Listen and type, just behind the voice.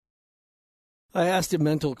I asked a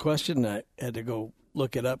mental question. I had to go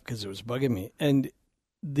look it up because it was bugging me. And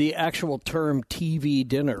the actual term TV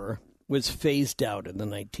dinner was phased out in the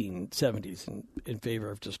 1970s in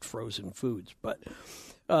favor of just frozen foods. But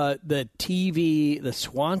the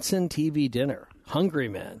Swanson TV dinner, Hungry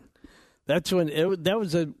Man, that's when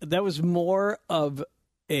that was more of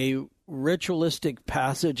a ritualistic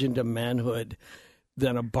passage into manhood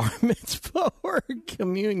than a bar mitzvah or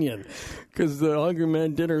communion, because the Hungry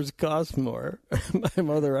Man dinners cost more. My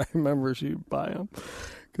mother, I remember she'd buy them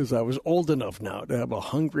because I was old enough now to have a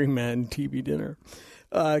Hungry Man TV dinner.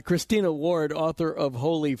 Christina Ward, author of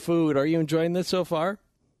Holy Food. Are you enjoying this so far?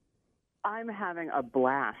 I'm having a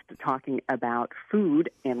blast talking about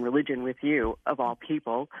food and religion with you, of all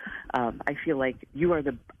people. I feel like you are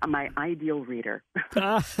my ideal reader.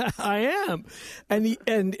 I am. And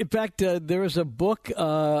in fact, there was a book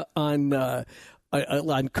on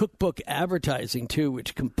cookbook advertising, too,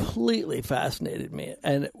 which completely fascinated me.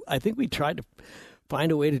 And I think we tried to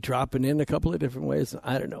find a way to drop it in a couple of different ways.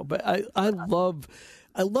 I don't know. But I love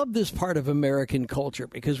this part of American culture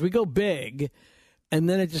because we go big, and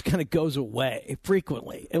then it just kind of goes away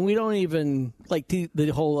frequently. And we don't even like the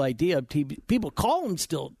whole idea of TV. People call them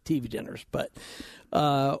still TV dinners, but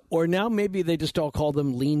or now maybe they just all call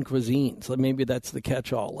them lean cuisines. Like maybe that's the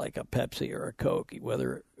catch-all, like a Pepsi or a Coke,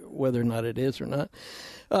 whether or not it is or not.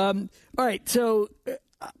 All right, so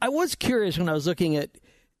I was curious when I was looking at.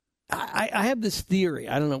 I have this theory.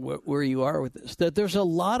 I don't know where you are with this. That there's a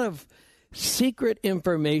lot of secret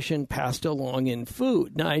information passed along in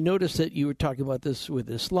food. Now, I noticed that you were talking about this with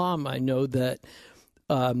Islam. I know that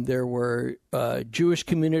there were Jewish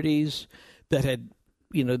communities that had,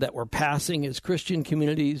 that were passing as Christian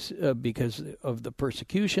communities because of the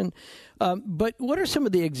persecution. But what are some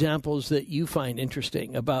of the examples that you find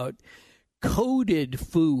interesting about coded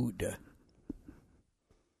food?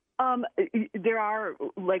 There are,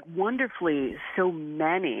 wonderfully so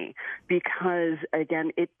many because,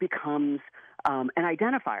 again, it becomes an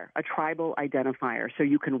identifier, a tribal identifier, so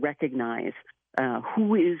you can recognize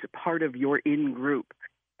who is part of your in-group.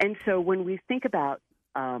 And so when we think about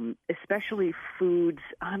especially foods,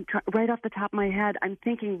 right off the top of my head, I'm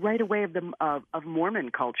thinking right away of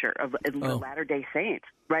Mormon culture, of the Latter-day Saints,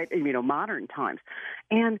 right, modern times.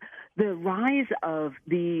 And the rise of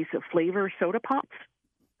these flavor soda pops,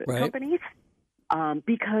 companies,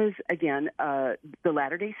 because, again, the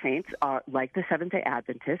Latter-day Saints, are like the Seventh-day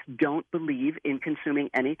Adventists, don't believe in consuming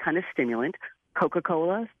any kind of stimulant.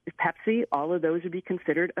 Coca-Cola, Pepsi, all of those would be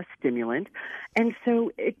considered a stimulant. And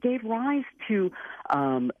so it gave rise to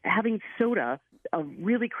having soda of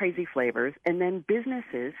really crazy flavors, and then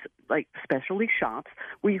businesses like specialty shops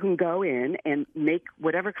where you can go in and make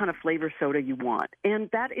whatever kind of flavor soda you want. And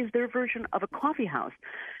that is their version of a coffee house.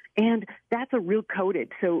 And that's a real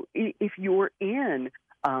coded. So if you're in,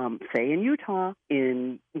 say, in Utah,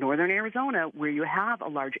 in northern Arizona, where you have a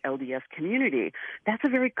large LDS community, that's a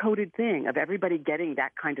very coded thing of everybody getting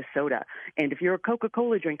that kind of soda. And if you're a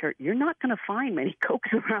Coca-Cola drinker, you're not going to find many Cokes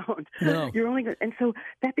around. No. You're only going, and so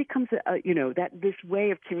that becomes this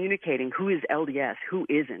way of communicating who is LDS, who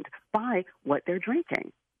isn't, by what they're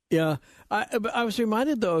drinking. Yeah, I was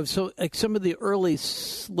reminded though of some of the early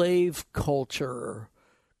slave culture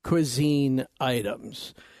cuisine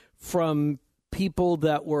items from people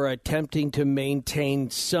that were attempting to maintain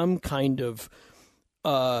some kind of,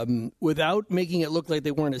 without making it look like they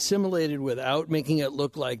weren't assimilated, without making it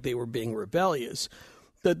look like they were being rebellious,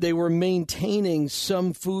 that they were maintaining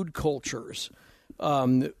some food cultures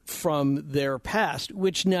from their past,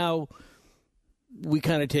 which now we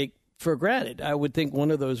kind of take for granted. I would think one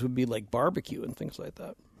of those would be like barbecue and things like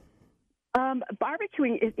that.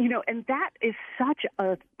 Barbecuing is, and that is such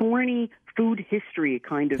a thorny food history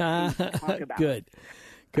kind of thing to talk about. Good.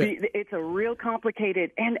 It's a real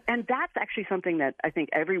complicated, and that's actually something that I think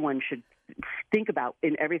everyone should think about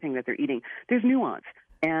in everything that they're eating. There's nuance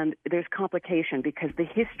and there's complication because the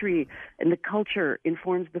history and the culture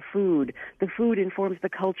informs the food informs the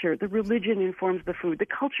culture, the religion informs the food, the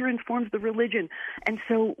culture informs the religion. And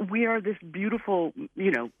so we are this beautiful,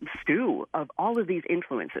 stew of all of these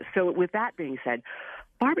influences. So with that being said,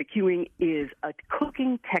 barbecuing is a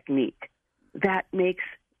cooking technique that makes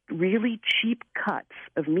really cheap cuts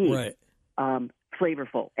of meat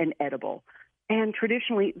flavorful and edible. And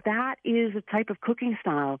traditionally, that is a type of cooking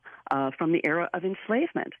style from the era of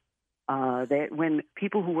enslavement. That when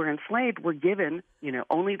people who were enslaved were given,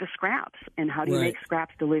 only the scraps. And how do you make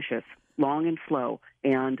scraps delicious? Long and slow,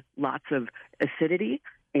 and lots of acidity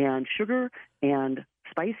and sugar and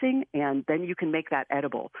spicing, and then you can make that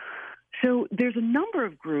edible. So there's a number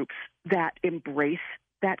of groups that embrace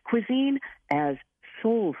that cuisine as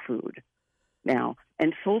soul food. now.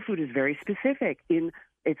 And soul food is very specific in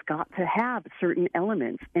it's got to have certain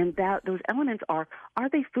elements, and that those elements are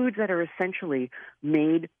they foods that are essentially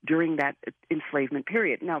made during that enslavement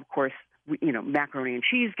period? Now, of course, macaroni and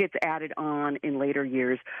cheese gets added on in later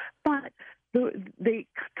years, but they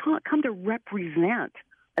come to represent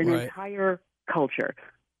an entire culture.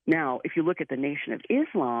 Now, if you look at the Nation of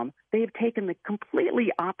Islam, they have taken the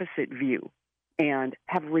completely opposite view and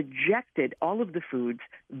have rejected all of the foods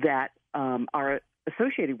that are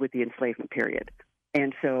associated with the enslavement period.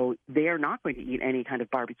 And so they are not going to eat any kind of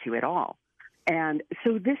barbecue at all. And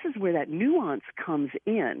so this is where that nuance comes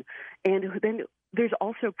in. And then there's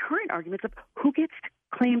also current arguments of who gets to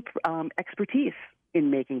claim expertise in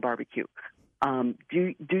making barbecue.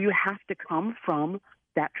 Do you have to come from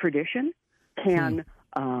that tradition? Can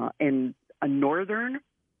a northern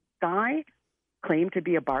guy claim to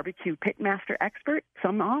be a barbecue pitmaster expert?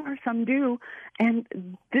 Some are, some do. And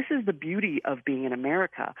this is the beauty of being in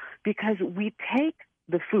America, because we take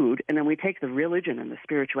the food and then we take the religion and the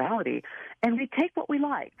spirituality and we take what we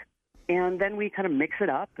like and then we kind of mix it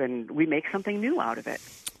up and we make something new out of it.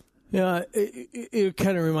 Yeah, it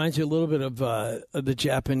kind of reminds you a little bit of the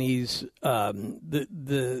Japanese,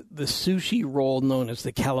 the sushi roll known as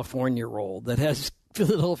the California roll that has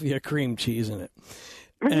Philadelphia cream cheese in it.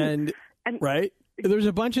 And right? There's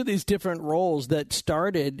a bunch of these different rolls that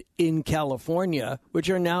started in California, which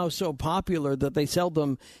are now so popular that they sell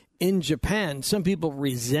them in Japan. Some people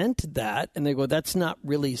resent that, and they go, that's not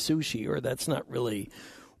really sushi, or that's not really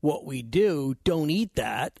what we do. Don't eat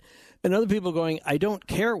that. And other people going, I don't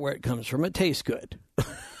care where it comes from. It tastes good.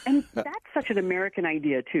 And that's such an American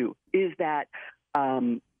idea, too, is that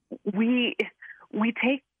we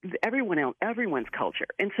take everyone's culture.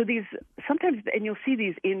 And so these sometimes, and you'll see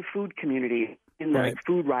these in food communities, in the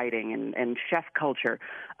food writing and chef culture,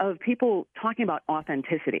 of people talking about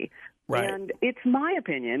authenticity. Right. And it's my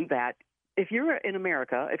opinion that if you're in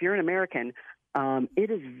America, if you're an American, it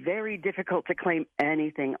is very difficult to claim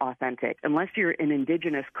anything authentic unless you're an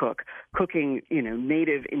indigenous cook cooking,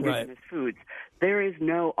 native indigenous foods. There is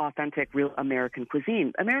no authentic, real American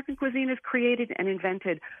cuisine. American cuisine is created and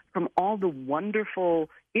invented from all the wonderful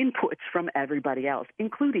inputs from everybody else,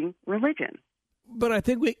 including religion. But I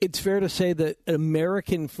think it's fair to say that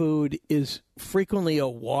American food is frequently a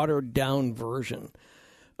watered-down version.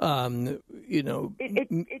 It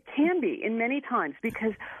can be in many times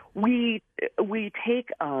because we take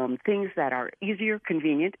things that are easier,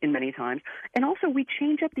 convenient in many times, and also we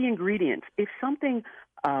change up the ingredients. If something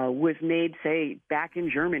was made, say, back in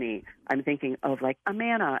Germany, I'm thinking of like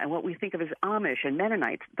Amana and what we think of as Amish and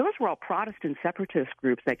Mennonites. Those were all Protestant separatist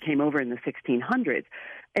groups that came over in the 1600s,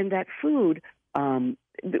 and that food.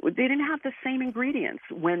 They didn't have the same ingredients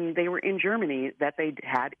when they were in Germany that they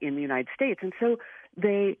had in the United States. And so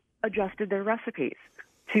they adjusted their recipes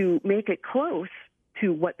to make it close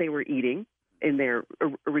to what they were eating in their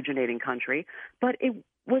originating country. But it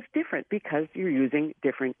was different because you're using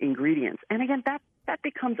different ingredients. And again, that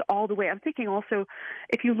becomes all the way. I'm thinking also,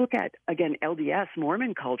 if you look at, again, LDS,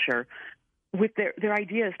 Mormon culture, with their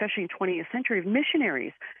idea, especially in 20th century, of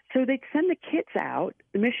missionaries. So they'd send the kids out,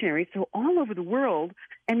 the missionaries, so all over the world,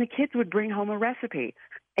 and the kids would bring home a recipe.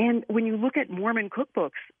 And when you look at Mormon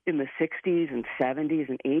cookbooks in the 60s and 70s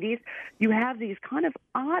and 80s, you have these kind of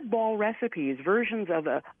oddball recipes, versions of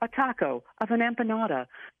a taco, of an empanada,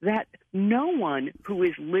 that no one who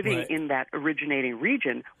is living in that originating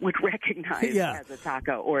region would recognize as a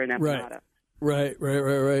taco or an empanada. Right.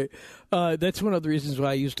 That's one of the reasons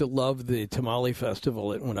why I used to love the Tamale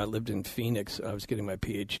Festival when I lived in Phoenix. I was getting my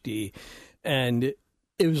PhD, and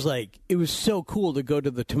it was so cool to go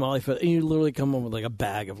to the Tamale Festival. And you literally come home with like a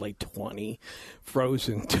bag of like 20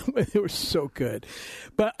 frozen. They were so good.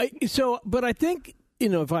 But I think,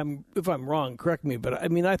 if I'm wrong, correct me. But I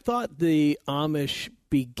mean, I thought the Amish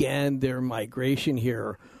began their migration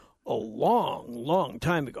here a long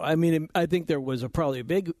time ago. I mean, I think there was probably a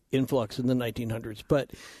big influx in the 1900s,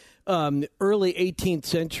 but early 18th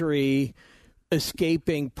century,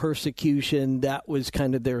 escaping persecution, that was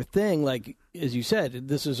kind of their thing. Like, as you said,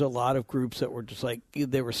 this is a lot of groups that were just like,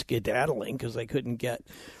 they were skedaddling because they couldn't get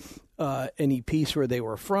any peace where they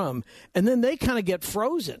were from. And then they kind of get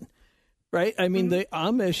frozen, right? I mean, the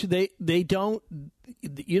Amish, they don't,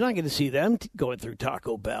 you're not going to see them going through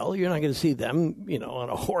Taco Bell. You're not going to see them, on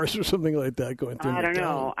a horse or something like that going through. I don't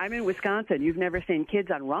know. I'm in Wisconsin. You've never seen kids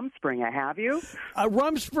on Rumspringa, have you?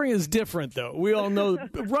 Rumspringa is different, though. We all know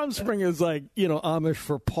Rumspringa is like, Amish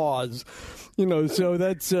for paws, so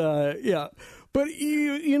that's, yeah. But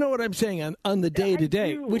you know what I'm saying on the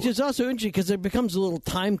day-to-day, which is also interesting because it becomes a little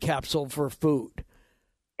time capsule for food.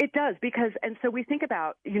 It does, because, and so we think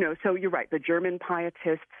about, so you're right, the German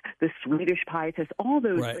pietists, the Swedish pietists, all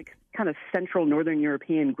those right. like kind of central Northern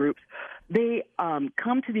European groups, they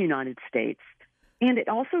come to the United States, and it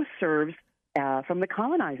also serves from the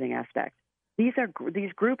colonizing aspect. These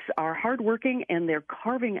groups are hardworking, and they're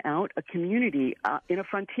carving out a community in a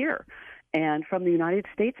frontier. And from the United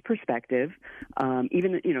States perspective,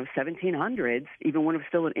 even 1700s, even when it was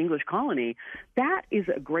still an English colony, that is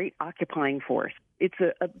a great occupying force. It's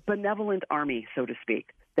a benevolent army, so to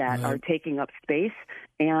speak, that are taking up space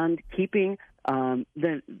and keeping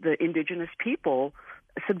the indigenous people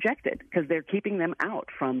subjected, because they're keeping them out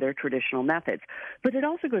from their traditional methods. But it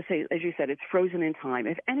also goes to say, as you said, it's frozen in time.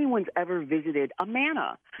 If anyone's ever visited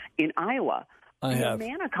Amana in Iowa, the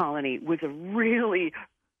Amana colony was a really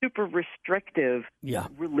super restrictive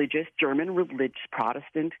German religious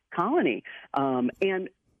Protestant colony. And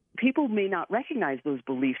people may not recognize those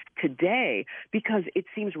beliefs today because it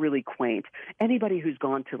seems really quaint. Anybody who's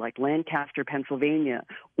gone to like Lancaster, Pennsylvania,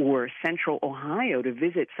 or Central Ohio to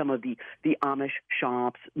visit some of the Amish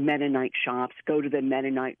shops, Mennonite shops, go to the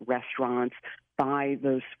Mennonite restaurants, buy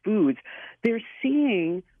those foods, they're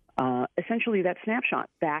seeing essentially that snapshot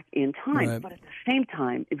back in time, but at the same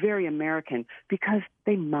time, very American because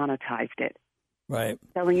they monetized it. Right.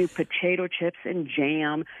 Selling you potato chips and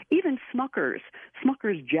jam, even Smucker's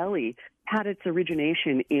jelly had its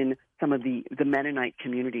origination in some of the Mennonite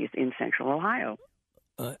communities in Central Ohio.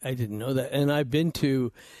 I didn't know that. And I've been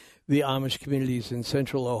to the Amish communities in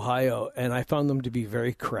Central Ohio, and I found them to be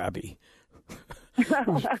very crabby. It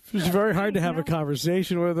was very hard to have a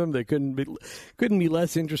conversation with them. They couldn't be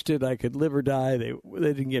less interested. I could live or die. They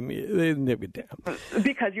didn't give a damn.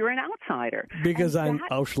 Because you're an outsider. Because I'm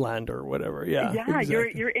Auslander or whatever. Yeah. Yeah,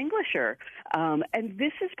 exactly. You're Englisher. And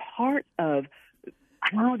this is part of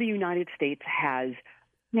how the United States has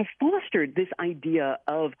fostered this idea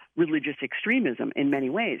of religious extremism in many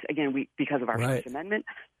ways. Again, because of our First Amendment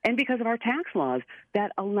and because of our tax laws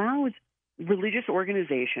that allows religious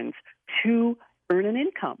organizations to earn an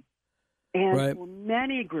income. And for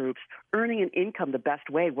many groups, earning an income the best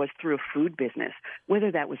way was through a food business,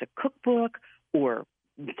 whether that was a cookbook or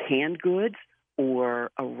canned goods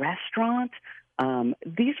or a restaurant.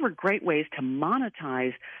 These were great ways to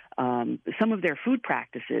monetize some of their food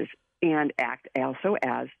practices and act also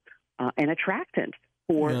as an attractant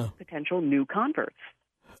for potential new converts.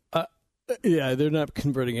 Yeah, they're not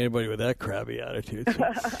converting anybody with that crabby attitude. So.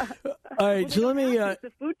 All right, so let me... if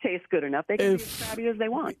the food tastes good enough, they can be as crabby as they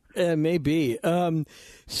want. Maybe.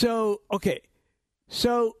 So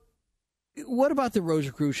what about the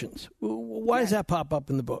Rosicrucians? Why does that pop up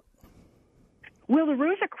in the book? Well, the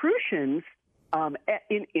Rosicrucians...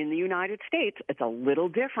 in the United States, it's a little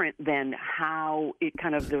different than how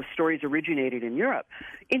those stories originated in Europe.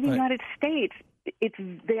 In the United States,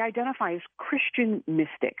 they identify as Christian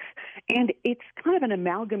mystics, and it's kind of an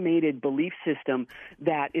amalgamated belief system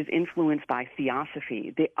that is influenced by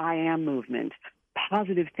theosophy, the I Am movement,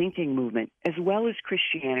 positive thinking movement, as well as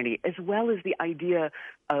Christianity, as well as the idea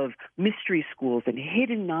of mystery schools and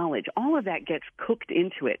hidden knowledge. All of that gets cooked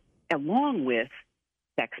into it, along with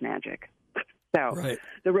sex magic. So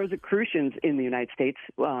the Rosicrucians in the United States,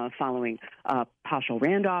 following Paschal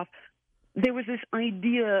Randolph, there was this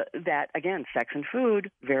idea that, again, sex and food,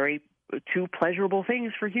 two pleasurable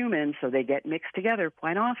things for humans, so they get mixed together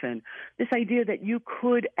quite often. This idea that you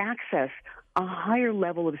could access a higher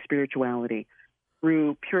level of spirituality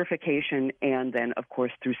through purification and then, of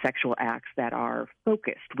course, through sexual acts that are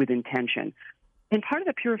focused with intention. And part of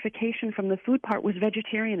the purification from the food part was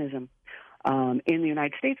vegetarianism. In the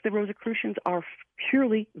United States, the Rosicrucians are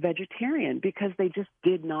purely vegetarian because they just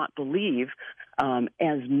did not believe,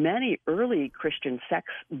 as many early Christian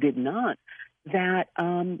sects did not, that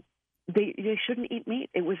they shouldn't eat meat.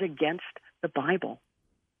 It was against the Bible.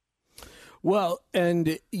 Well,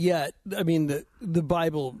 and yet, I mean, the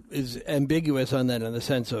Bible is ambiguous on that in the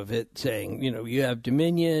sense of it saying, you have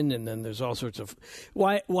dominion, and then there's all sorts of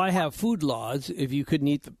why have food laws if you couldn't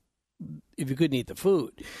eat the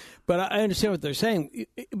food. But I understand what they're saying.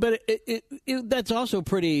 But that's also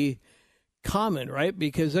pretty common, right?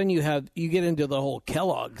 Because then you get into the whole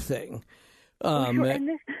Kellogg thing. Sure.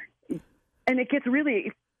 And it gets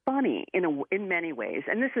really funny in many ways.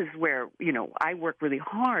 And this is where, I work really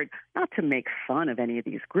hard not to make fun of any of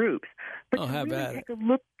these groups, but to really take a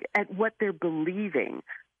look at what they're believing.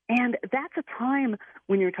 And that's a time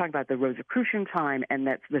when you're talking about the Rosicrucian time, and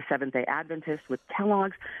that's the Seventh-day Adventists with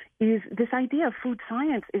Kellogg's, is this idea of food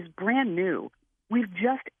science is brand new. We've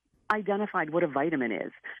just identified what a vitamin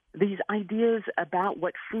is. These ideas about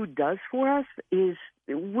what food does for us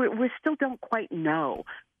we still don't quite know.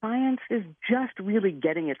 science is just really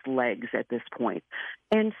getting its legs at this point.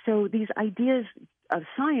 And so these ideas of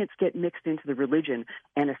science get mixed into the religion,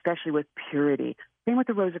 and especially with purity. Same with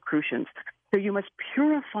the Rosicrucians. So you must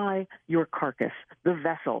purify your carcass, the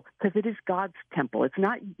vessel, because it is God's temple. It's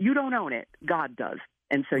not, you don't own it, God does.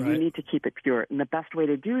 And so you need to keep it pure. And the best way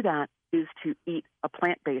to do that is to eat a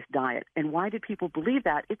plant-based diet. And why do people believe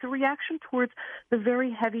that? It's a reaction towards the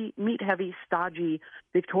very heavy, meat-heavy, stodgy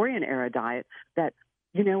Victorian-era diet that,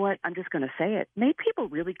 you know what, I'm just going to say it, made people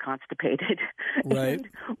really constipated. Right.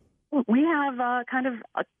 And we have kind of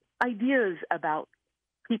ideas about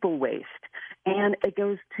people waste. And it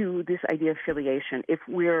goes to this idea of filiation. If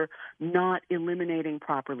we're not eliminating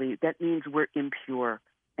properly, that means we're impure.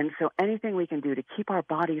 And so anything we can do to keep our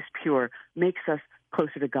bodies pure makes us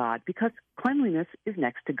closer to God, because cleanliness is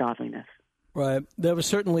next to godliness. Right. That was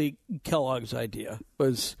certainly Kellogg's idea.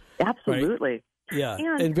 Was absolutely. Right? Yeah,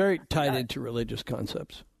 and very tied into religious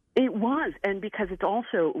concepts. It was, and because it's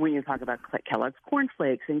also, when you talk about Kellogg's Corn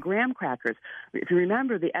Flakes and graham crackers, if you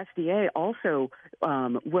remember, the SDA also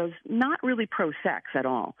was not really pro-sex at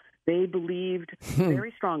all. They believed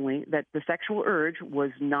very strongly that the sexual urge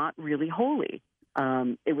was not really holy.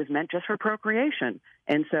 It was meant just for procreation,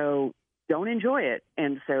 and so don't enjoy it.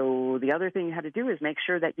 And so the other thing you had to do is make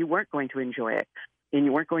sure that you weren't going to enjoy it, and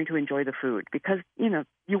you weren't going to enjoy the food, because, you know,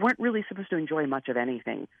 you weren't really supposed to enjoy much of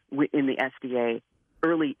anything in the SDA,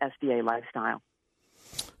 early SDA lifestyle.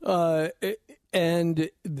 And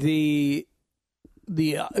the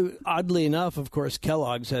oddly enough, of course,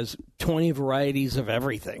 Kellogg's has 20 varieties of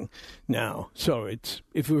everything now. So it's,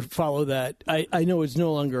 if we follow that, I know it's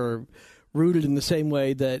no longer rooted in the same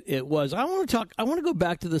way that it was. I want to go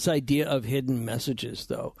back to this idea of hidden messages,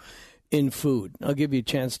 though, in food. I'll give you a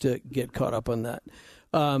chance to get caught up on that.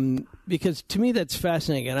 Because to me that's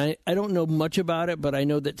fascinating, and I don't know much about it, but I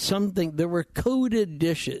know that there were coded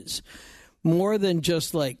dishes, more than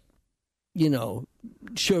just like, you know,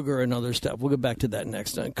 sugar and other stuff. We'll get back to that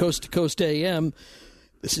next time. Coast to Coast AM,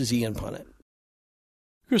 this is Ian Punnett.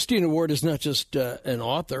 Christina Ward is not just an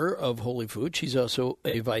author of Holy Food. She's also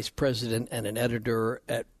a vice president and an editor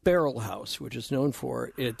at Barrel House, which is known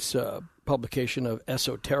for its publication of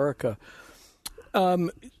Esoterica.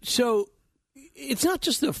 So it's not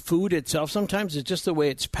just the food itself. Sometimes it's just the way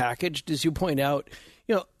it's packaged. As you point out,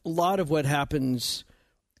 you know, a lot of what happens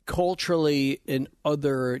culturally in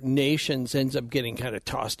other nations ends up getting kind of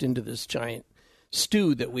tossed into this giant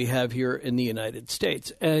stew that we have here in the United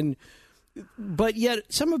States. But yet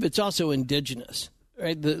some of it's also indigenous,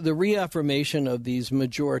 right? The reaffirmation of these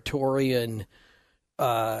majoritarian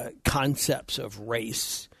concepts of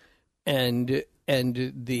race and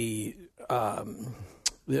the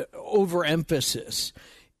overemphasis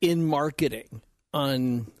in marketing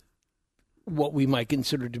on what we might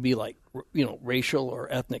consider to be like, you know, racial or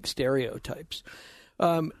ethnic stereotypes.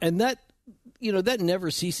 And that, you know, that never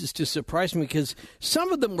ceases to surprise me, because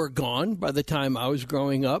some of them were gone by the time I was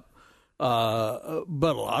growing up. But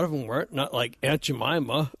a lot of them weren't. Not like Aunt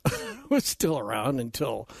Jemima was still around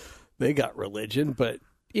until they got religion. But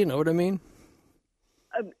you know what I mean?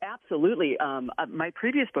 Absolutely. My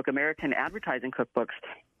previous book, American Advertising Cookbooks,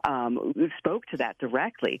 spoke to that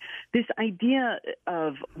directly. This idea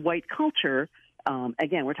of white culture,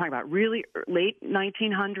 again, we're talking about really late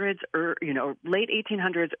 1900s, or, you know, late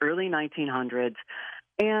 1800s, early 1900s.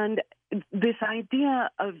 And this idea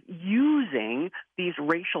of using these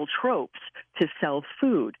racial tropes to sell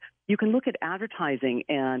food. You can look at advertising,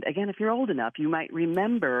 and again, if you're old enough, you might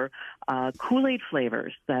remember Kool-Aid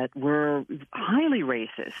flavors that were highly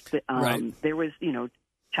racist. Right. There was, you know,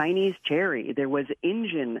 Chinese cherry, there was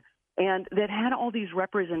Indian, and that had all these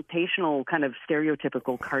representational kind of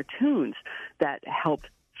stereotypical cartoons that helped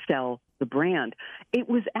sell the brand. It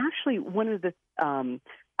was actually one of the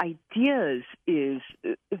ideas is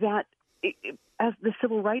that as the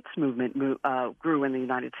civil rights movement grew in the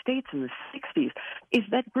United States in the 60s, is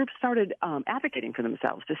that groups started advocating for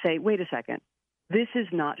themselves to say, wait a second, this is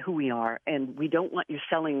not who we are, and we don't want you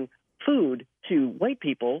selling food to white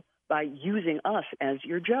people by using us as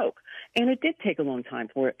your joke. And it did take a long time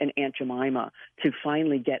for an Aunt Jemima to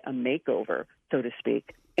finally get a makeover, so to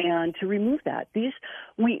speak, and to remove that.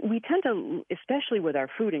 We tend to, especially with our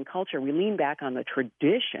food and culture, we lean back on the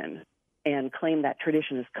tradition and claim that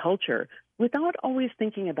tradition is culture without always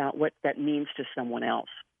thinking about what that means to someone else.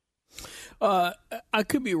 I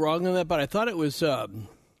could be wrong on that, but I thought it was, in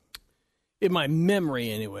my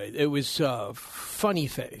memory anyway, it was Funny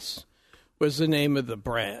Face was the name of the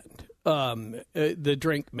brand. the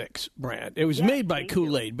drink mix brand. It was made by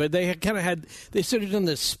Kool-Aid, but they they sort of done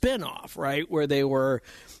the spin-off, right, where they were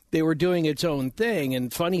doing its own thing,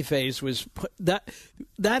 and Funny Face was that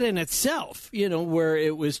in itself, where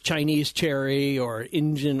it was Chinese cherry or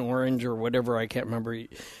Indian orange or whatever, I can't remember.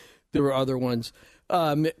 There were other ones.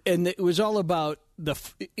 And it was all about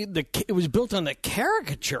it was built on the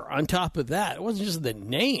caricature on top of that. It wasn't just the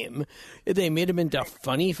name. They made them into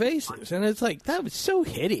funny faces. And it's like, that was so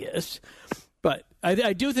hideous. But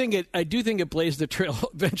I do think it blazed the trail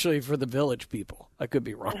eventually for the Village people. I could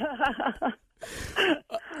be wrong.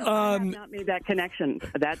 I have not made that connection.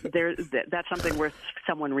 That's something worth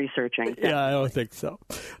someone researching. Yeah, I don't think so.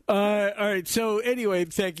 All right. So anyway,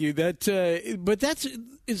 thank you. But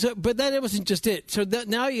that wasn't just it. So that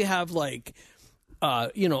now you have like,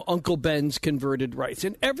 Uncle Ben's converted rice,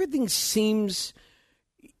 and everything seems,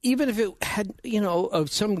 even if it had,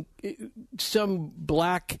 of some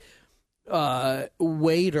black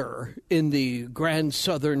waiter in the grand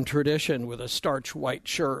Southern tradition with a starch white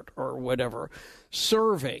shirt or whatever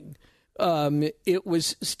serving, it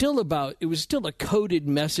was still a coded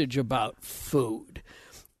message about food,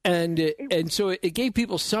 and so it gave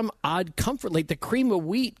people some odd comfort, like the cream of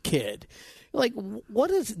wheat kid. Like,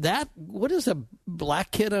 what is that? What does a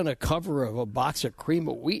black kid on a cover of a box of cream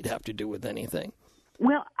of wheat have to do with anything?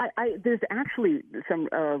 Well, there's actually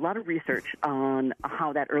a lot of research on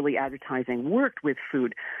how that early advertising worked with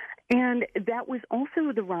food. And that was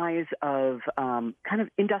also the rise of kind of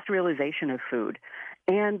industrialization of food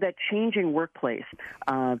and that changing workplace,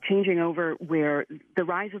 changing over where the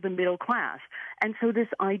rise of the middle class. And so this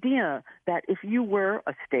idea that if you were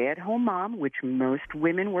a stay-at-home mom, which most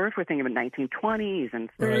women were, if we're thinking of the 1920s and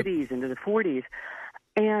 30s into the 40s,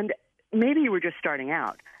 and maybe you were just starting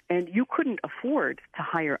out, and you couldn't afford to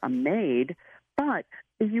hire a maid, but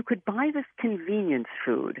if you could buy this convenience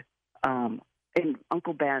food in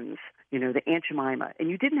Uncle Ben's, the Aunt Jemima, and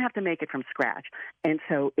you didn't have to make it from scratch. And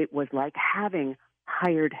so it was like having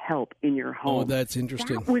hired help in your home. Oh, that's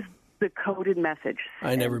interesting. That was the coded message.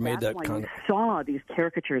 I never made that kind kind of. Saw these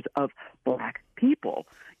caricatures of black people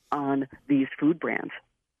on these food brands.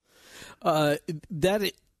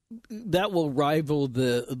 That will rival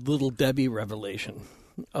the Little Debbie revelation.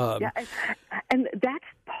 And that's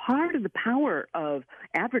part of the power of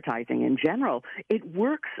advertising in general. It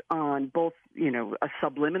works on both, a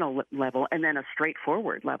subliminal level and then a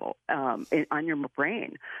straightforward level on your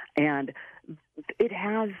brain. And it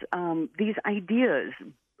has these ideas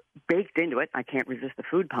baked into it. I can't resist the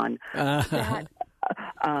food pun. That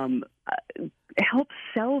help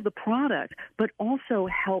sell the product, but also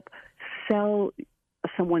help sell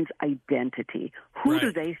someone's identity. Who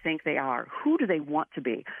do they think they are? Who do they want to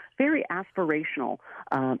be? Very aspirational.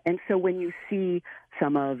 And so when you see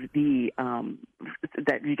some of the,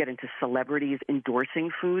 that you get into celebrities endorsing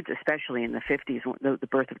foods, especially in the 50s, the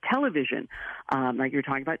birth of television, like you're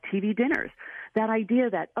talking about TV dinners, that idea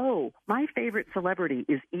that, my favorite celebrity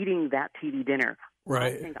is eating that TV dinner.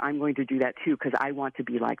 Right. I think I'm going to do that too because I want to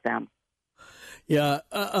be like them. Yeah.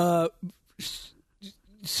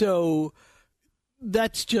 So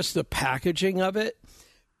that's just the packaging of it.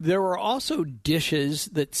 There are also dishes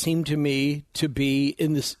that seem to me to be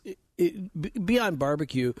in this beyond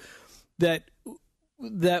barbecue that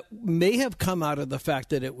may have come out of the fact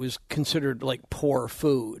that it was considered like poor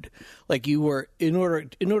food. Like you were in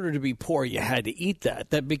order to be poor, you had to eat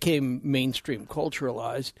that. That became mainstream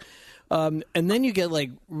culturalized, and then you get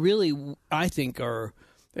like really, I think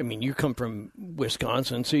you come from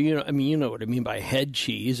Wisconsin, so you know what I mean by head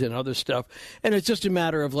cheese and other stuff. And it's just a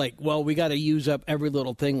matter of like, well, we got to use up every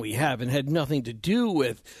little thing we have, and had nothing to do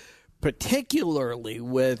with, particularly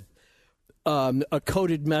with a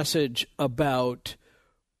coded message about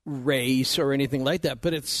race or anything like that.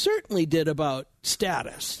 But it certainly did about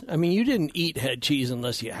status. I mean, you didn't eat head cheese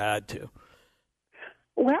unless you had to.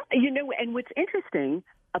 Well, and what's interesting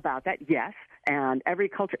about that, yes, and every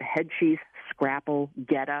culture, head cheese, scrapple,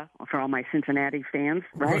 Geta, for all my Cincinnati fans,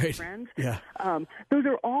 right, friends? Yeah. Those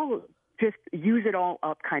are all just use it all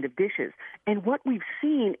up kind of dishes. And what we've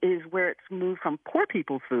seen is where it's moved from poor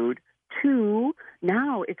people's food to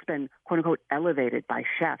now it's been, quote unquote, elevated by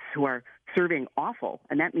chefs who are serving offal.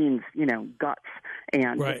 And that means, guts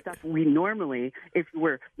and the stuff we normally, if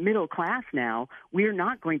we're middle class now, we're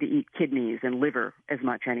not going to eat kidneys and liver as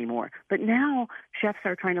much anymore. But now chefs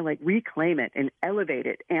are trying to reclaim it and elevate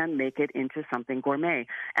it and make it into something gourmet.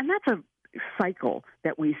 And that's a cycle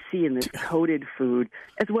that we see in this coded food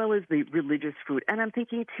as well as the religious food. And I'm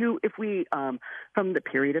thinking, too, if we, from the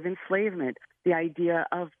period of enslavement, the idea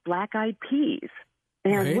of black-eyed peas.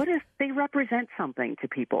 And what if they represent something to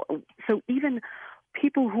people? So even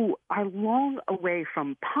people who are long away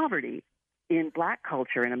from poverty in Black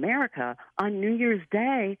culture in America, on New Year's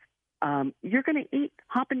Day, you're going to eat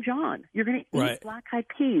Hoppin' John. You're going to eat black-eyed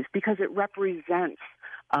peas because it represents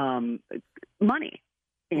money,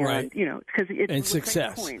 and because it's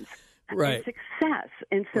success, coins, and success,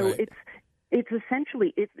 and so it's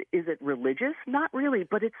essentially is it religious? Not really,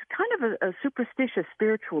 but it's kind of a superstitious,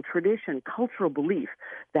 spiritual tradition, cultural belief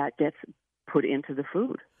that gets put into the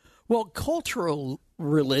food. Well, cultural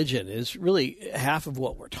religion is really half of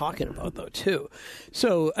what we're talking about, though, too.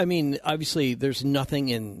 So, I mean, obviously, there's nothing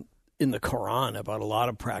in the Quran about a lot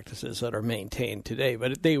of practices that are maintained today,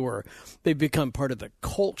 but they've become part of the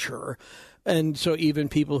culture. And so even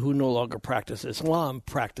people who no longer practice Islam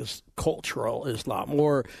practice cultural Islam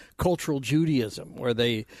or cultural Judaism, where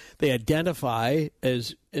they identify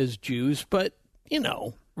as Jews, but,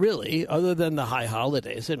 really, other than the high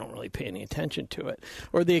holidays, they don't really pay any attention to it,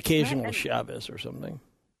 or the occasional Shabbos or something.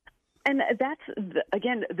 And that's,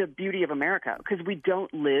 again, the beauty of America, because we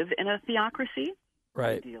don't live in a theocracy.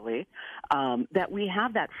 Ideally, that we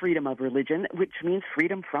have that freedom of religion, which means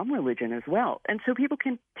freedom from religion as well. And so people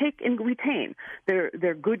can take and retain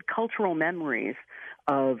their good cultural memories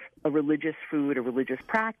of a religious food, a religious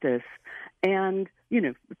practice, and,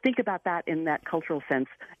 think about that in that cultural sense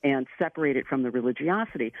and separate it from the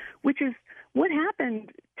religiosity, which is what happened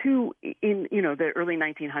in the early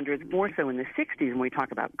 1900s, more so in the 60s when we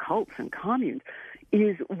talk about cults and communes,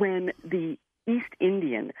 is when the East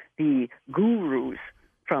Indian, the gurus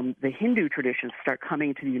from the Hindu traditions start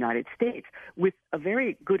coming to the United States with a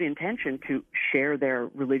very good intention to share their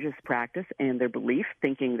religious practice and their belief,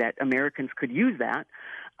 thinking that Americans could use that.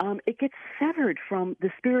 It gets severed from the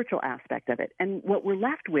spiritual aspect of it. And what we're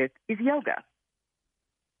left with is yoga.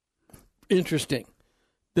 Interesting.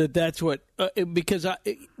 That's what, because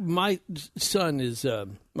my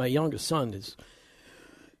youngest son is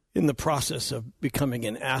in the process of becoming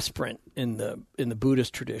an aspirant in the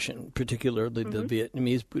Buddhist tradition, particularly the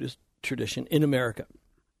Vietnamese Buddhist tradition in America.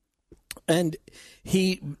 And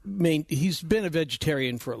he's been a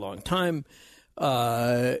vegetarian for a long time,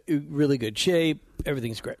 really good shape,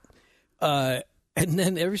 everything's great. And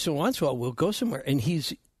then every so once in a while we'll go somewhere and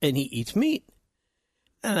he eats meat.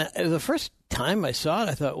 And the first time I saw it,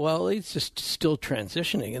 I thought, well, he's just still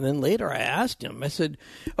transitioning. And then later I asked him, I said,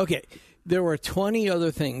 okay, there were 20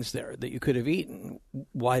 other things there that you could have eaten.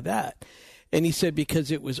 Why that? And he said,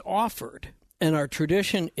 because it was offered. And our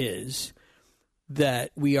tradition is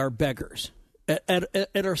that we are beggars. At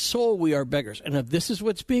our soul, we are beggars. And if this is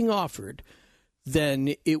what's being offered,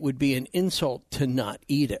 then it would be an insult to not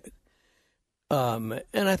eat it. And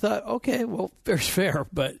I thought, okay, well, there's fair.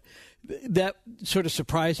 But that sort of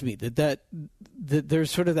surprised me that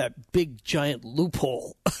there's sort of that big, giant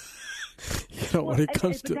loophole. When it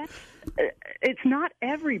comes to... It's not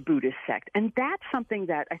every Buddhist sect, and that's something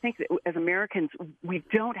that I think that as Americans we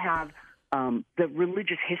don't have the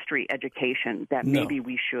religious history education that maybe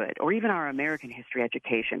we should, or even our American history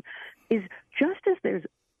education, is just as there's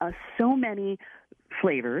so many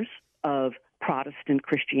flavors of Protestant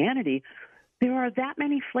Christianity, there are that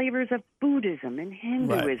many flavors of Buddhism and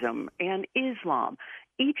Hinduism and Islam,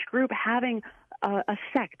 each group having a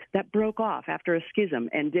sect that broke off after a schism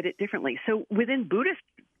and did it differently. So within Buddhist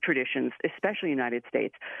traditions, especially in the United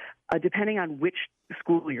States, depending on which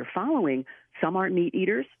school you're following, some are meat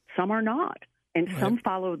eaters, some are not. And some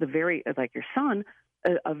follow the very, like your son,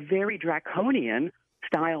 a very draconian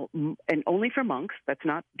style, and only for monks. That's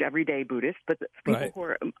not everyday Buddhist, but the people who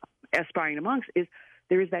are aspiring to monks is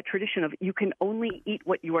there is that tradition of you can only eat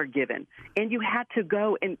what you are given. And you had to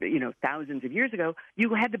go, and thousands of years ago,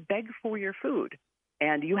 you had to beg for your food.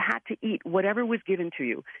 And you had to eat whatever was given to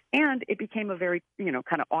you. And it became a very,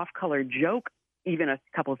 kind of off-color joke even a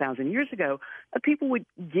couple of thousand years ago. People would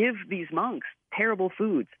give these monks terrible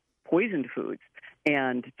foods, poisoned foods,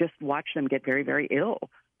 and just watch them get very, very ill.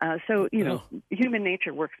 So, human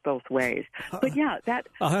nature works both ways. But, that...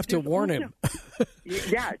 I'll have to warn him.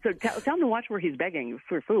 So tell him to watch where he's begging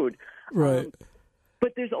for food. Right.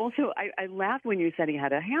 But there's also, I laughed when you said he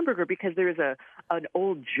had a hamburger because there's an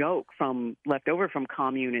old joke left over from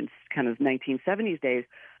commune in kind of 1970s days,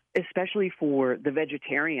 especially for the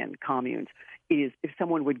vegetarian communes, is if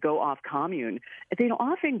someone would go off commune, they'd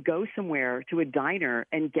often go somewhere to a diner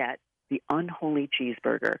and get the unholy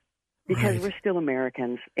cheeseburger. Because we're still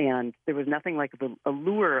Americans, and there was nothing like the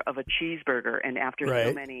allure of a cheeseburger. And after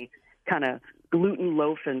so many kind of gluten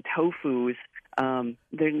loaf and tofus,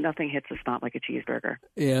 nothing hits the spot like a cheeseburger.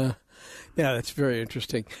 Yeah, that's very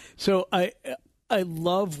interesting. So I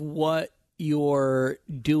love what you're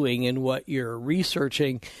doing and what you're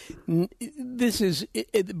researching. This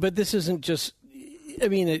isn't just I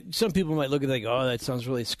mean, some people might look at it and think, oh, that sounds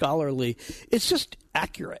really scholarly. It's just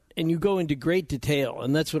accurate, and you go into great detail,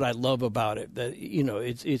 and that's what I love about it. That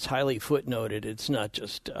it's highly footnoted. It's not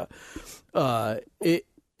just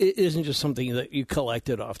it isn't just something that you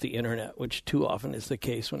collected off the internet, which too often is the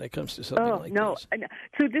case when it comes to something like this.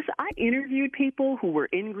 So I interviewed people who were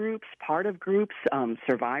in groups, part of groups,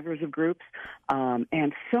 survivors of groups,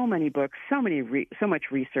 and so many books, so much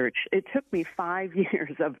research. It took me 5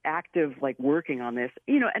 years of active working on this.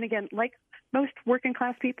 And again, like most working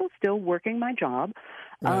class people, still working my job.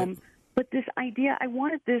 Right. But this idea, I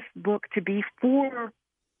wanted this book to be for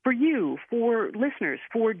you, for listeners,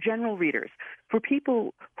 for general readers, for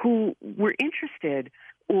people who were interested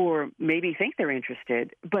or maybe think they're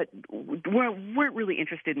interested, but weren't really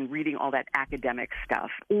interested in reading all that academic stuff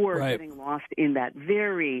or getting lost in that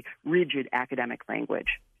very rigid academic language.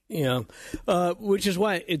 Yeah, which is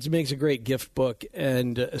why it makes a great gift book,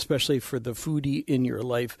 and especially for the foodie in your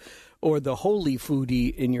life or the holy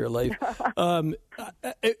foodie in your life.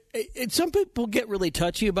 Some people get really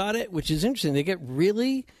touchy about it, which is interesting. They get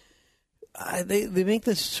really, they make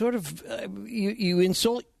this sort of, you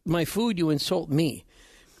insult my food, you insult me.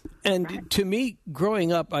 And to me,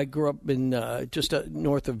 growing up, I grew up in just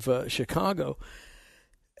north of Chicago,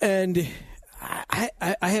 and I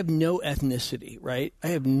have no ethnicity, right? I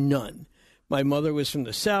have none. My mother was from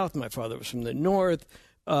the South. My father was from the North.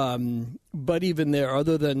 But even there,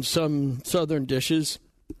 other than some Southern dishes,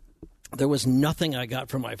 there was nothing I got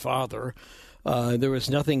from my father. There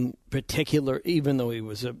was nothing particular, even though he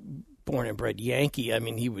was a born and bred Yankee. I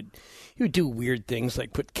mean, he would do weird things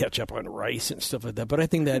like put ketchup on rice and stuff like that. But I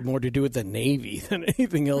think that had more to do with the Navy than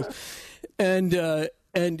anything else.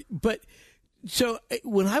 So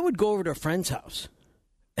when I would go over to a friend's house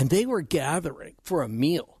and they were gathering for a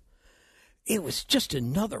meal, it was just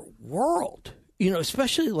another world,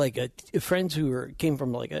 especially friends who came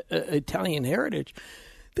from a Italian heritage.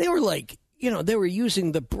 They were they were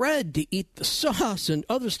using the bread to eat the sauce and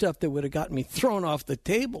other stuff that would have gotten me thrown off the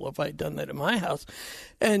table if I'd done that in my house.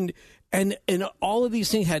 And all of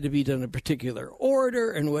these things had to be done in a particular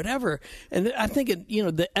order and whatever. And I think,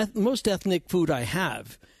 the most ethnic food I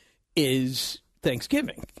have is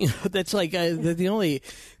Thanksgiving. That's the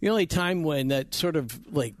only time when that sort of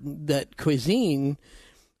that cuisine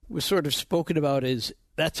was sort of spoken about as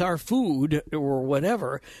that's our food or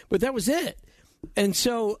whatever. But that was it. And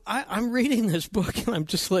so I'm reading this book and I'm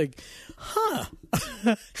just like,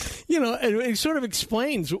 and it sort of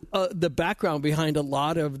explains the background behind a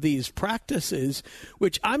lot of these practices,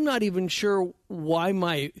 which I'm not even sure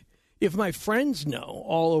why if my friends know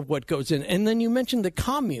all of what goes in. And then you mentioned the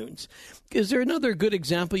communes. Is there another good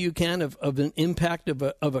example you can of an impact of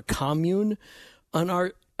a commune on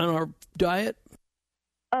our diet?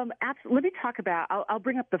 Absolutely. Let me talk about, I'll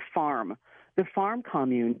bring up the farm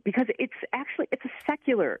commune, because it's a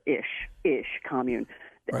secular-ish commune.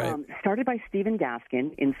 Right. Started by Stephen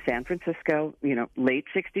Gaskin in San Francisco, late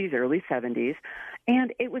 60s, early 70s.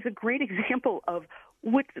 And it was a great example of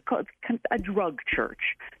what's called a drug church.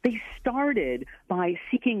 They started by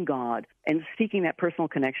seeking God and seeking that personal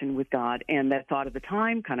connection with God. And that thought at the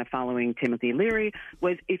time, kind of following Timothy Leary,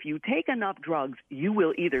 was if you take enough drugs, you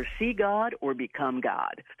will either see God or become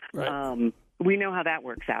God. Right. We know how that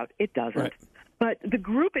works out. It doesn't. Right. But the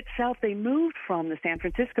group itself, they moved from the San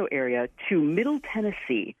Francisco area to Middle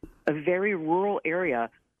Tennessee, a very rural area,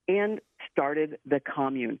 and started the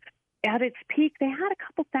commune. At its peak, they had a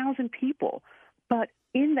couple thousand people. But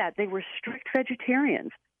in that, they were strict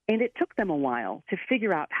vegetarians, and it took them a while to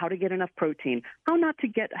figure out how to get enough protein, how not to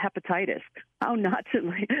get hepatitis, how not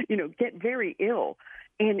to, get very ill.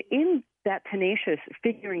 And in that tenacious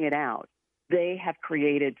figuring it out, they have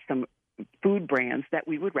created some food brands that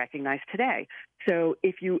we would recognize today. So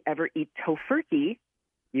if you ever eat tofurkey,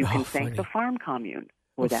 you can thank the farm commune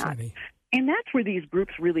for that. Funny. And that's where these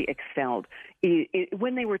groups really excelled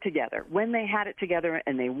when they were together, when they had it together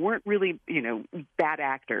and they weren't really, bad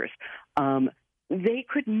actors. They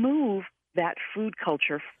could move that food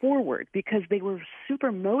culture forward because they were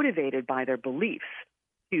super motivated by their beliefs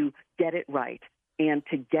to get it right and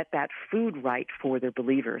to get that food right for their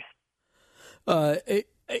believers.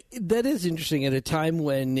 That is interesting at a time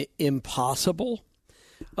when Impossible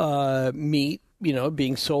meat,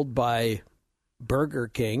 being sold by Burger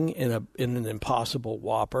King in an Impossible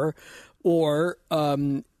Whopper, or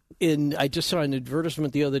I just saw an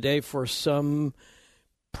advertisement the other day for some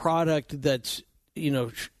product that's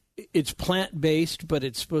it's plant-based, but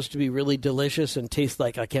it's supposed to be really delicious and taste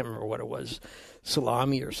like, I can't remember what it was,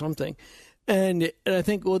 salami or something. And I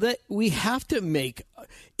think, that we have to make,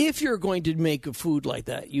 if you're going to make a food like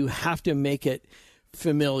that, you have to make it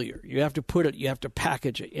familiar. You have to put it, you have to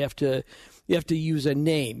package it, you have to use a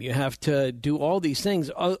name, you have to do all these things.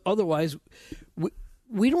 Otherwise,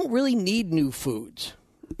 we don't really need new foods.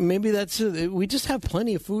 Maybe we just have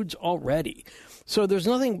plenty of foods already. So there's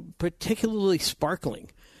nothing particularly sparkling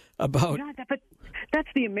about. But that's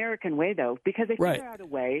the American way, though, because they figure out a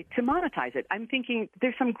way to monetize it. I'm thinking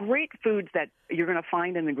there's some great foods that you're going to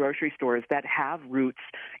find in the grocery stores that have roots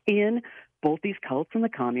in both these cults and the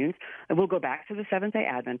communes. And we'll go back to the Seventh-day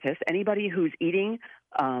Adventists. Anybody who's eating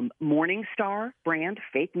Morning Star brand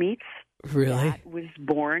fake meats, really, that was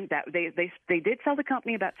born. That they did sell the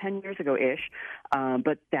company about 10 years ago-ish,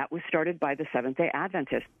 but that was started by the Seventh-day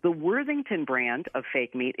Adventists. The Worthington brand of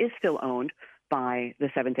fake meat is still owned by the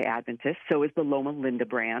Seventh-day Adventists. So is the Loma Linda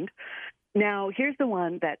brand. Now, here's the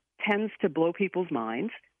one that tends to blow people's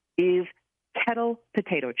minds: is kettle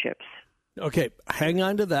potato chips. Okay, hang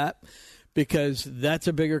on to that, because that's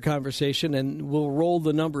a bigger conversation, and we'll roll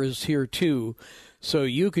the numbers here too, so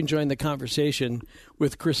you can join the conversation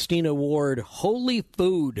with Christina Ward. Holy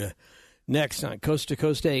food, next on Coast to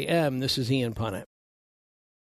Coast AM. This is Ian Punnett.